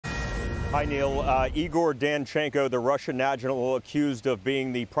Hi, Neil. Igor Danchenko, the Russian national accused of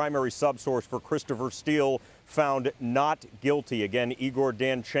being the primary subsource for Christopher Steele, found not guilty. Again, Igor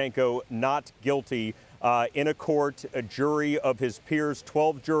Danchenko not guilty. In a court, a jury of his peers,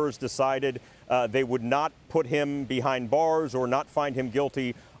 12 jurors decided they would not put him behind bars or not find him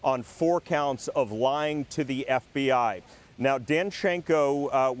guilty on 4 counts of lying to the FBI. Now,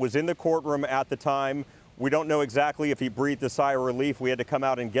 Danchenko was in the courtroom at the time. We don't know exactly if he breathed a sigh of relief. We had to come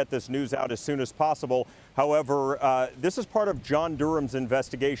out and get this news out as soon as possible. However, this is part of John Durham's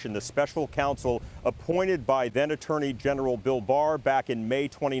investigation, the special counsel appointed by then Attorney General Bill Barr back in May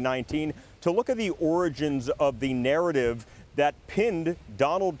 2019 to look at the origins of the narrative that pinned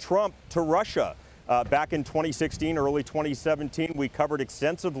Donald Trump to Russia. Back in 2016, early 2017, we covered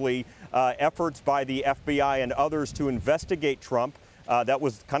extensively efforts by the FBI and others to investigate Trump. That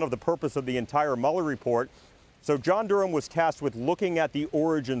was kind of the purpose of the entire Mueller report. So John Durham was tasked with looking at the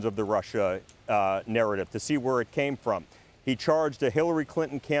origins of the Russia narrative to see where it came from. He charged a Hillary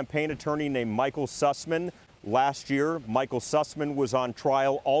Clinton campaign attorney named Michael Sussman last year. Michael Sussman was on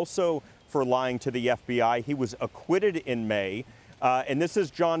trial also for lying to the FBI. He was acquitted in May. And this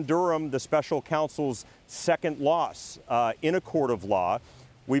is John Durham, the special counsel's second loss in a court of law.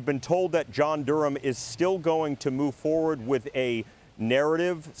 We've been told that John Durham is still going to move forward with a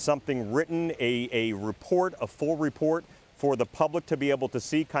narrative, something written, a report, a full report for the public to be able to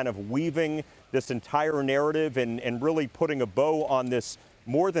see, kind of weaving this entire narrative and really putting a bow on this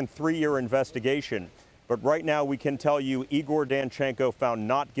more than 3-year investigation. But right now we can tell you Igor Danchenko found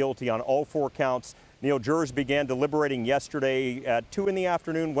not guilty on all 4 counts. Neil, jurors began deliberating yesterday at 2 in the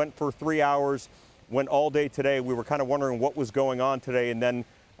afternoon, went for 3 hours, went all day today. We were kind of wondering what was going on today, and then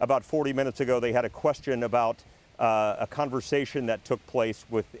about 40 minutes ago they had a question about a conversation that took place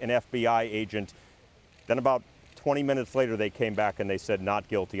with an FBI agent. Then about 20 minutes later, they came back and they said not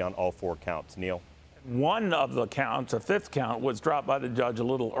guilty on all 4 counts. Neil? One of the counts, a 5th count, was dropped by the judge a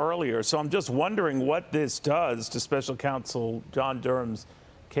little earlier. So I'm just wondering what this does to special counsel John Durham's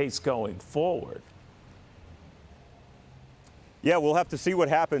case going forward. Yeah, we'll have to see what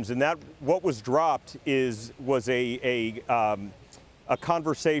happens. And that what was dropped was a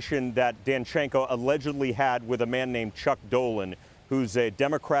conversation that Danchenko allegedly had with a man named Chuck Dolan, who's a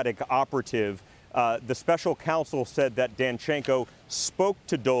Democratic operative. The special counsel said that Danchenko spoke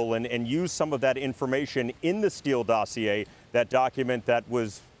to Dolan and used some of that information in the Steele Dossier, that document that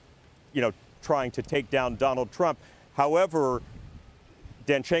was, trying to take down Donald Trump. However,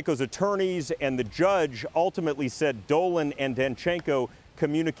 Danchenko's attorneys and the judge ultimately said Dolan and Danchenko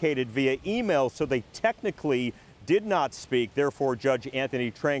communicated via email, so they technically did not speak. Therefore, Judge Anthony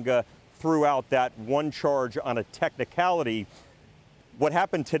Trenga threw out that one charge on a technicality. What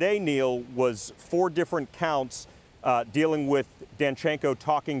happened today, Neil, was 4 different counts dealing with Danchenko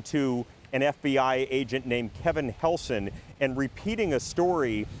talking to an FBI agent named Kevin Helson and repeating a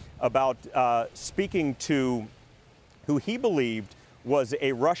story about speaking to who he believed was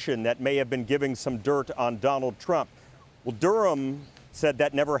a Russian that may have been giving some dirt on Donald Trump. Well, Durham said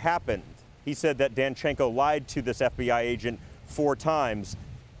that never happened. He said that Danchenko lied to this FBI agent 4 times.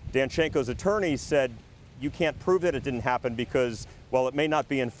 Danchenko's attorney said you can't prove that it didn't happen because, while it may not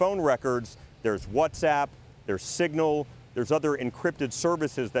be in phone records, there's WhatsApp, there's Signal, there's other encrypted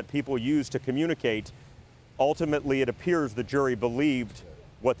services that people use to communicate. Ultimately, it appears the jury believed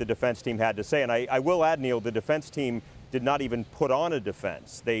what the defense team had to say. And I will add, Neil, the defense team did not even put on a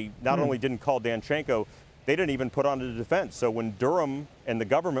defense. They not only didn't call Danchenko, they didn't even put on a defense. So when Durham and the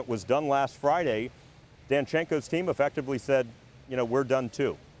government was done last Friday, Danchenko's team effectively said, we're done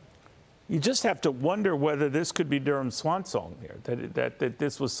too. You just have to wonder whether this could be Durham's swan song here, that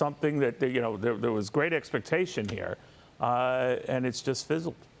this was something that, there was great expectation here, and it's just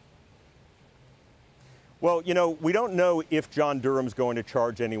fizzled. Well, we don't know if John Durham's going to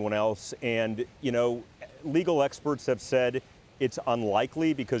charge anyone else. And, legal experts have said it's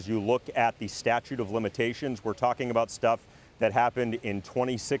unlikely because you look at the statute of limitations. We're talking about stuff that happened in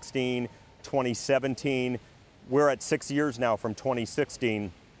 2016, 2017. We're at 6 years now from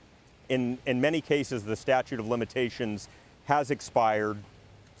 2016. In many cases, the statute of limitations has expired.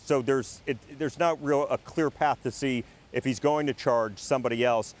 So there's not a clear path to see if he's going to charge somebody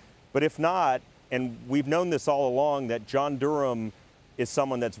else. But if not, and we've known this all along, that John Durham is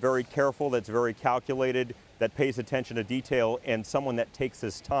someone that's very careful, that's very calculated, that pays attention to detail, and someone that takes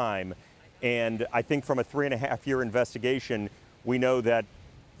his time. And I think from a 3.5-year investigation, we know that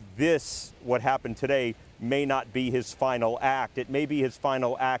what happened today, may not be his final act. It may be his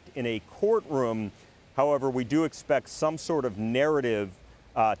final act in a courtroom. However, we do expect some sort of narrative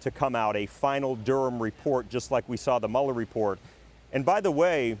to come out, a final Durham report, just like we saw the Mueller report. And by the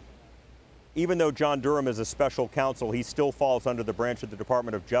way, even though John Durham is a special counsel, he still falls under the branch of the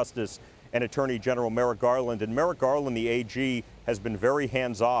Department of Justice and Attorney General Merrick Garland. And Merrick Garland, the AG, has been very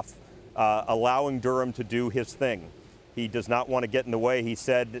hands-off, allowing Durham to do his thing. He does not want to get in the way. He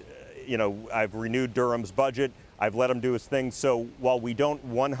said, you know, I've renewed Durham's budget. I've let him do his thing. So while we don't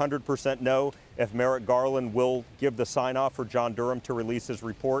 100% know if Merrick Garland will give the sign-off for John Durham to release his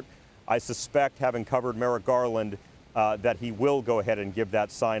report, I suspect, having covered Merrick Garland, that he will go ahead and give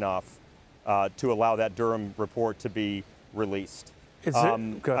that sign-off to allow that Durham report to be released.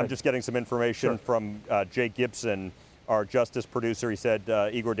 I'm just getting some information from Jake Gibson, our justice producer. He said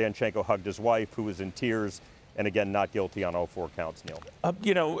Igor Danchenko hugged his wife, who was in tears, and again, not guilty on all 4 counts, Neil.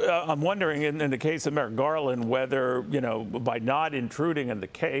 You know, I'm wondering in the case of Merrick Garland whether, you know, by not intruding in the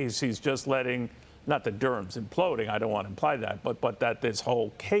case, he's just letting, not that Durham's imploding, I don't want to imply that, but that this whole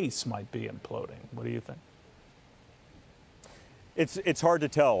case might be imploding. What do you think? It's hard to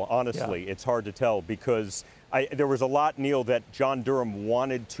tell, honestly. Yeah. It's hard to tell because there was a lot, Neil, that John Durham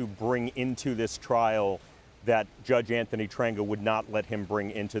wanted to bring into this trial that Judge Anthony Trenga would not let him bring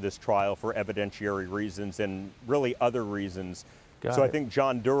into this trial for evidentiary reasons and really other reasons. I think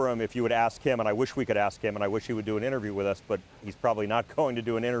John Durham, if you would ask him, and I wish we could ask him, and I wish he would do an interview with us, but he's probably not going to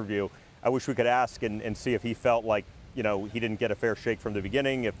do an interview. I wish we could ask and see if he felt like, you know, he didn't get a fair shake from the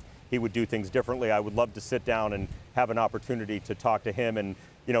beginning, if he would do things differently. I would love to sit down and have an opportunity to talk to him. And,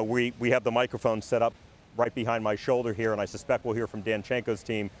 you know, we have the microphone set up right behind my shoulder here, and I suspect we'll hear from Danchenko's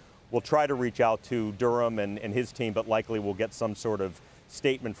team. We'll try to reach out to Durham and his team, but likely we'll get some sort of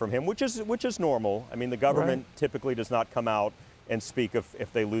statement from him, which is normal. I mean, the government typically does not come out and speak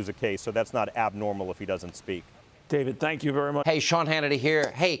if they lose a case, so that's not abnormal if he doesn't speak. David, thank you very much. Hey, Sean Hannity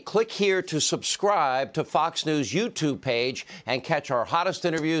here. Hey, click here to subscribe to Fox News YouTube page and catch our hottest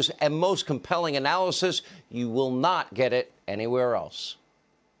interviews and most compelling analysis. You will not get it anywhere else.